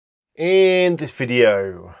In this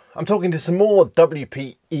video, I'm talking to some more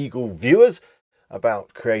WP Eagle viewers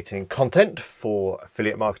about creating content for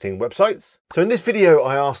affiliate marketing websites. So in this video,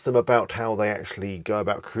 I asked them about how they actually go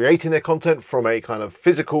about creating their content from a kind of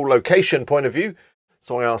physical location point of view.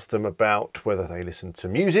 So I asked them about whether they listen to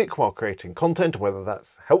music while creating content, whether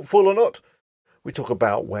that's helpful or not. We talk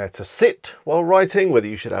about where to sit while writing, whether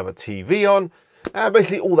you should have a TV on,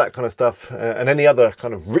 basically all that kind of stuff, and any other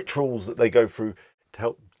kind of rituals that they go through to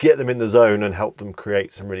help get them in the zone and help them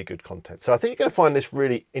create some really good content. So I think you're going to find this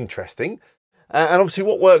really interesting. And obviously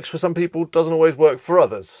what works for some people doesn't always work for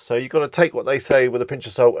others. So you've got to take what they say with a pinch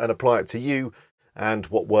of salt and apply it to you and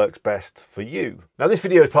what works best for you. Now this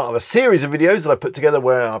video is part of a series of videos that I put together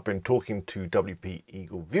where I've been talking to WP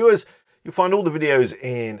Eagle viewers. You'll find all the videos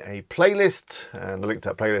in a playlist, and the link to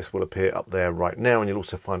that playlist will appear up there right now, and you'll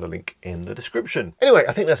also find a link in the description. Anyway,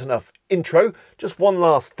 I think that's enough intro. Just one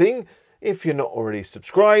last thing. If you're not already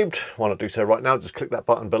subscribed, why not do so right now? Just click that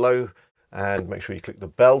button below and make sure you click the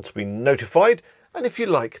bell to be notified. And if you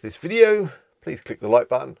like this video, please click the like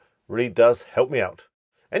button. It really does help me out.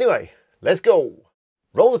 Anyway, let's go.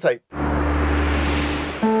 Roll the tape.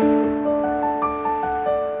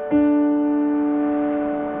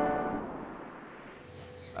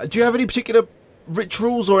 Do you have any particular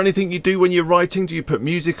rituals or anything you do when you're writing? Do you put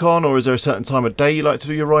music on, or is there a certain time of day you like to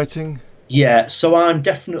do your writing? Yeah, so I'm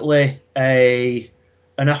definitely an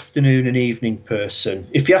afternoon and evening person.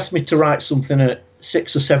 If you ask me to write something at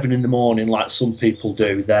 6 or 7 in the morning, like some people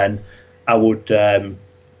do, then I wouldn't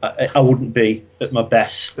be at my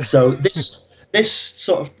best. So this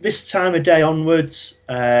time of day onwards,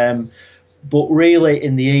 but really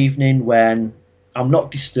in the evening when I'm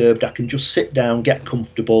not disturbed, I can just sit down, get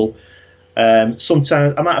comfortable.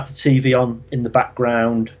 Sometimes I might have the TV on in the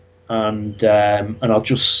background, and I'll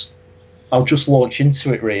just launch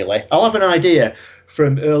into it. Really, I'll have an idea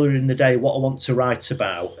from earlier in the day what I want to write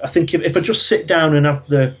about. I think if I just sit down and have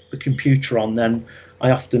the computer on, then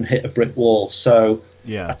I often hit a brick wall. So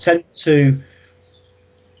yeah, I tend to,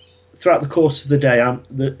 throughout the course of the day,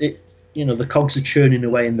 the cogs are churning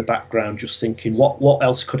away in the background, just thinking, what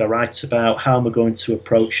else could I write about? How am I going to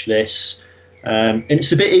approach this? And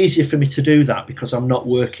it's a bit easier for me to do that because I'm not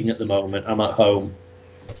working at the moment. I'm at home.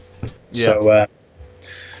 Yeah. So,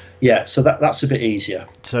 so that's a bit easier.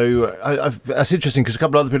 So that's interesting because a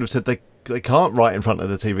couple of other people have said they can't write in front of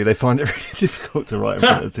the TV. They find it really difficult to write in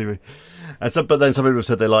front of the TV. But then some people have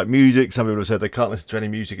said they like music. Some people have said they can't listen to any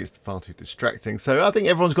music. It's far too distracting. So I think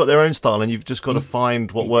everyone's got their own style, and you've just got to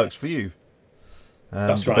find what works for you.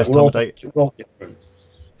 That's right. We're all different.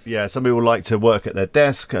 Yeah, some people like to work at their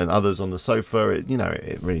desk, and others on the sofa.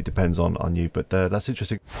 It really depends on you. But that's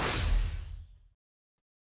interesting.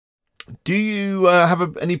 Do you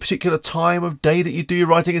have any particular time of day that you do your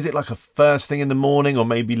writing? Is it like a first thing in the morning, or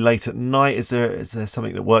maybe late at night? Is there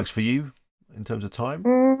something that works for you in terms of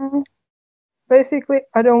time? Basically,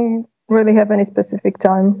 I don't really have any specific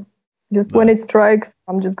time. Just when it strikes,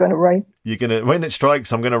 I'm just going to write. When it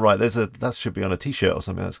strikes, I'm going to write. That should be on a t-shirt or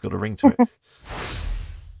something. That's got a ring to it.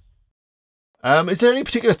 Is there any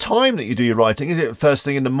particular time that you do your writing? Is it first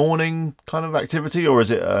thing in the morning kind of activity, or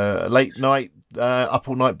is it late night, up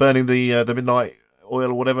all night, burning the midnight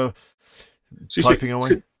oil or whatever, typing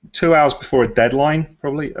away? 2 hours before a deadline,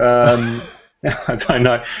 probably. I don't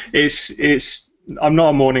know. I'm not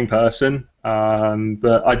a morning person,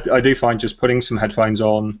 but I do find just putting some headphones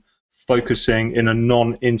on, focusing in a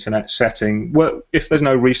non-internet setting. Well, if there's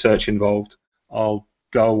no research involved, I'll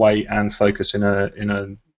go away and focus in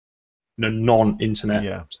a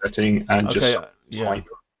non-internet setting and just type.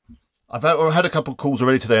 I've had a couple of calls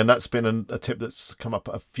already today, and that's been a tip that's come up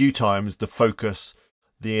a few times. The focus,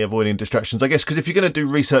 the avoiding distractions, I guess, because if you're going to do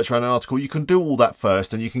research around an article, you can do all that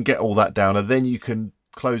first, and you can get all that down, and then you can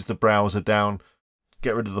close the browser down,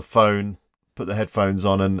 get rid of the phone, put the headphones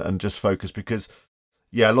on, and just focus. Because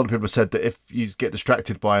a lot of people have said that if you get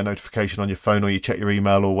distracted by a notification on your phone, or you check your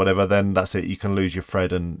email or whatever, then that's it. You can lose your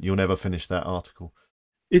thread and you'll never finish that article.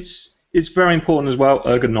 It's very important as well,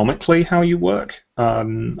 ergonomically, how you work.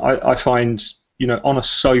 I find, on a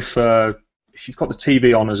sofa, if you've got the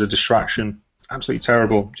TV on as a distraction, absolutely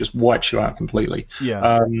terrible. Just wipes you out completely.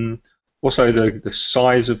 Yeah. Also, the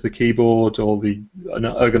size of the keyboard or an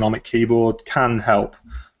ergonomic keyboard can help.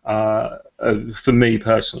 For me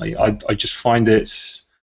personally, I just find it's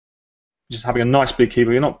just having a nice big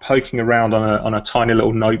keyboard. You're not poking around on a tiny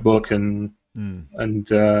little notebook and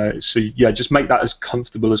just make that as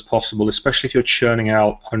comfortable as possible. Especially if you're churning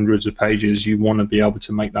out hundreds of pages, you want to be able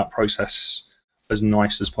to make that process as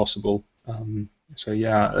nice as possible. That's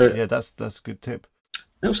a good tip.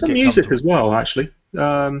 Also music as well, actually.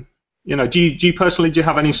 You know, do you personally, do you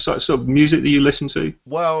have any sort of music that you listen to?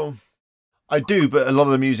 Well, I do, but a lot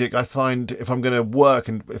of the music I find, if I'm going to work,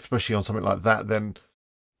 and especially on something like that, then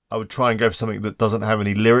I would try and go for something that doesn't have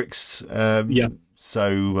any lyrics. Yeah.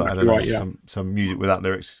 So I don't know, some music without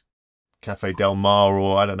lyrics, Cafe Del Mar,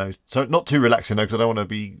 or I don't know. So not too relaxing though, because I don't want to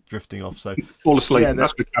be drifting off. So fall asleep. Yeah,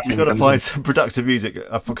 that's what caffeine you've got to comes find in. some productive music,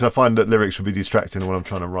 because I find that lyrics would be distracting when I'm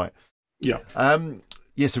trying to write. Yeah.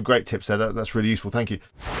 Yeah, some great tips there. That's really useful. Thank you.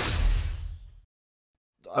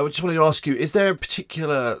 I just wanted to ask you: is there a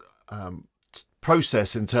particular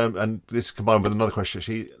process in term, and this combined with another question,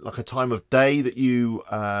 actually, like a time of day that you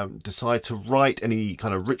decide to write? Any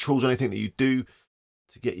kind of rituals or anything that you do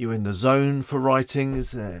to get you in the zone for writing?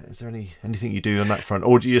 Is there anything you do on that front,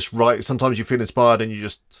 or do you just write? Sometimes you feel inspired and you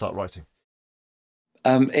just start writing.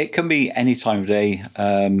 It can be any time of day.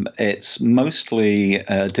 It's mostly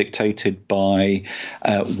dictated by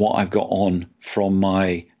what I've got on from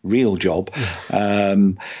my real job,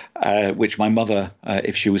 which my mother,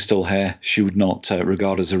 if she was still here, she would not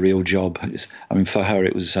regard as a real job. I mean, for her,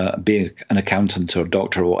 it was being an accountant or a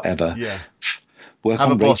doctor or whatever. Yeah.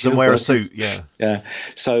 Have a boss and wear a suit. Yeah. Yeah.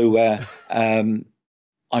 So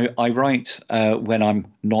I write when I'm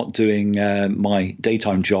not doing my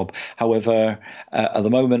daytime job. However, at the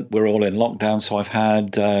moment we're all in lockdown, so I've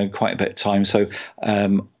had quite a bit of time. So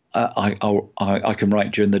I can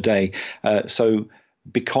write during the day. So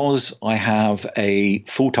because I have a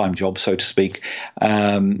full-time job, so to speak,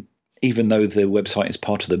 even though the website is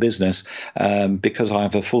part of the business, because I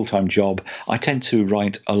have a full-time job, I tend to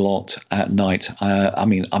write a lot at night. I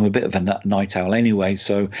mean, I'm a bit of a night owl anyway,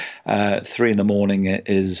 so 3 in the morning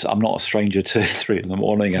is, I'm not a stranger to 3 in the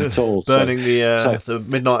morning at all. Burning the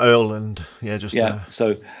midnight oil and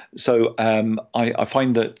So I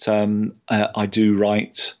find that I do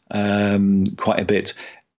write quite a bit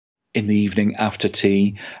in the evening after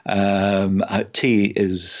tea. Tea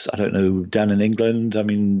is, I don't know, down in England, I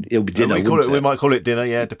mean, it'll be dinner. We might call it dinner.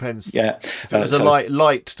 Yeah, it depends. Yeah. If it was a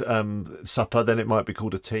light supper, then it might be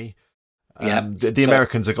called a tea. The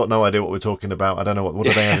Americans have got no idea what we're talking about. I don't know what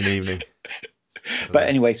do they have in the evening. But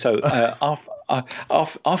anyway, so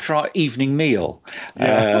after our evening meal,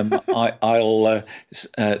 I'll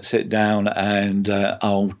sit down and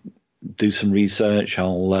I'll do some research.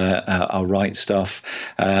 I'll write stuff.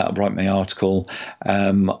 I'll write my article.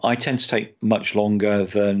 I tend to take much longer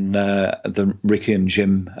than Ricky and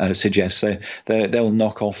Jim suggest. They'll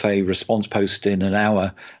knock off a response post in an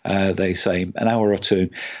hour. They say an hour or two.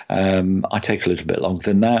 I take a little bit longer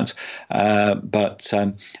than that, but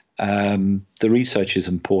the research is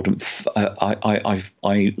important.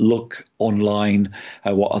 I look online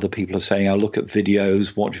at what other people are saying. I look at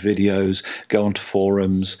videos, watch videos, go onto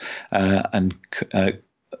forums, and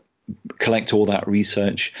collect all that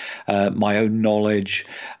research, my own knowledge,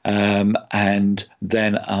 and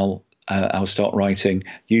then I'll start writing.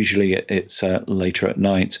 Usually it's later at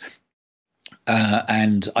night.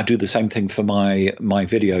 And I do the same thing for my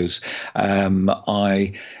videos.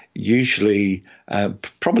 I usually,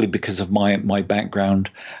 probably because of my background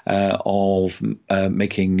of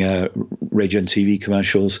making radio and TV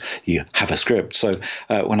commercials, you have a script. So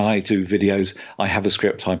when I do videos, I have a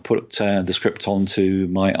script. I put the script onto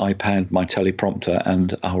my iPad, my teleprompter,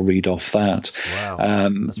 and I'll read off that. Wow,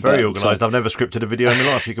 that's very organised. I've never scripted a video in my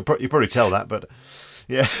life. You probably tell that, but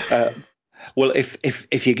yeah. Well,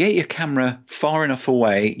 if you get your camera far enough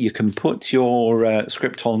away, you can put your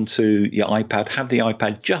script onto your iPad, have the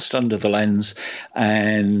iPad just under the lens,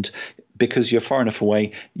 and because you're far enough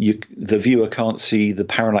away, the viewer can't see the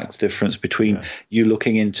parallax difference between you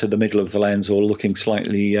looking into the middle of the lens or looking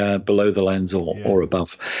slightly below the lens or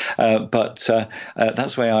above. But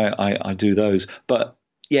that's the way I do those. But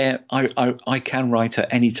yeah, I can write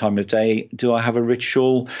at any time of day. Do I have a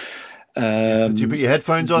ritual? Do you put your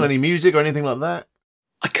headphones on? Any music or anything like that?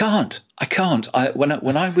 I can't.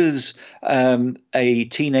 When I was a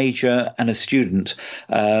teenager and a student,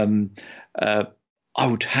 I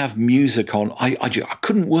would have music on. I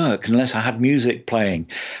couldn't work unless I had music playing.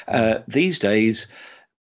 These days,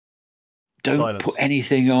 don't put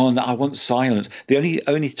anything on. I want silence. The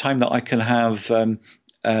only time that I can have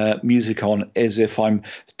music on is if I'm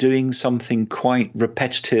doing something quite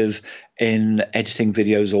repetitive in editing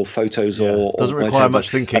videos or photos or doesn't require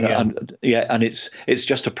much thinking. And it's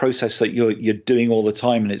just a process that you're doing all the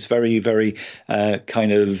time, and it's very, very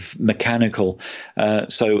kind of mechanical.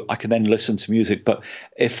 So I can then listen to music. But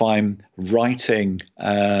if I'm writing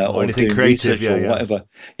or anything doing creative research or whatever,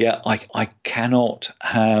 I cannot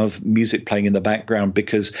have music playing in the background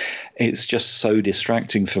because it's just so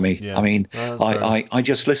distracting for me. I mean, I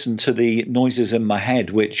just listen to the noises in my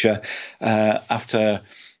head, which after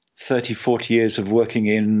 30, 40 years of working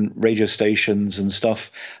in radio stations and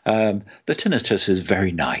stuff, the tinnitus is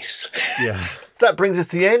very nice. Yeah. So that brings us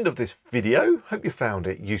to the end of this video. Hope you found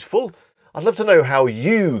it useful. I'd love to know how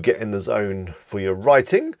you get in the zone for your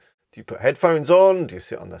writing. Do you put headphones on? Do you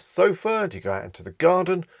sit on the sofa? Do you go out into the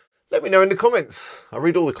garden? Let me know in the comments. I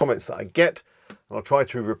read all the comments that I get, and I'll try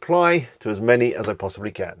to reply to as many as I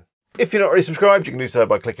possibly can. If you're not already subscribed, you can do so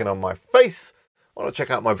by clicking on my face. Want to check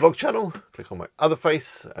out my vlog channel? Click on my other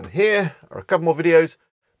face, and here are a couple more videos.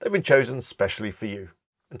 They've been chosen specially for you.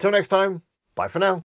 Until next time, bye for now.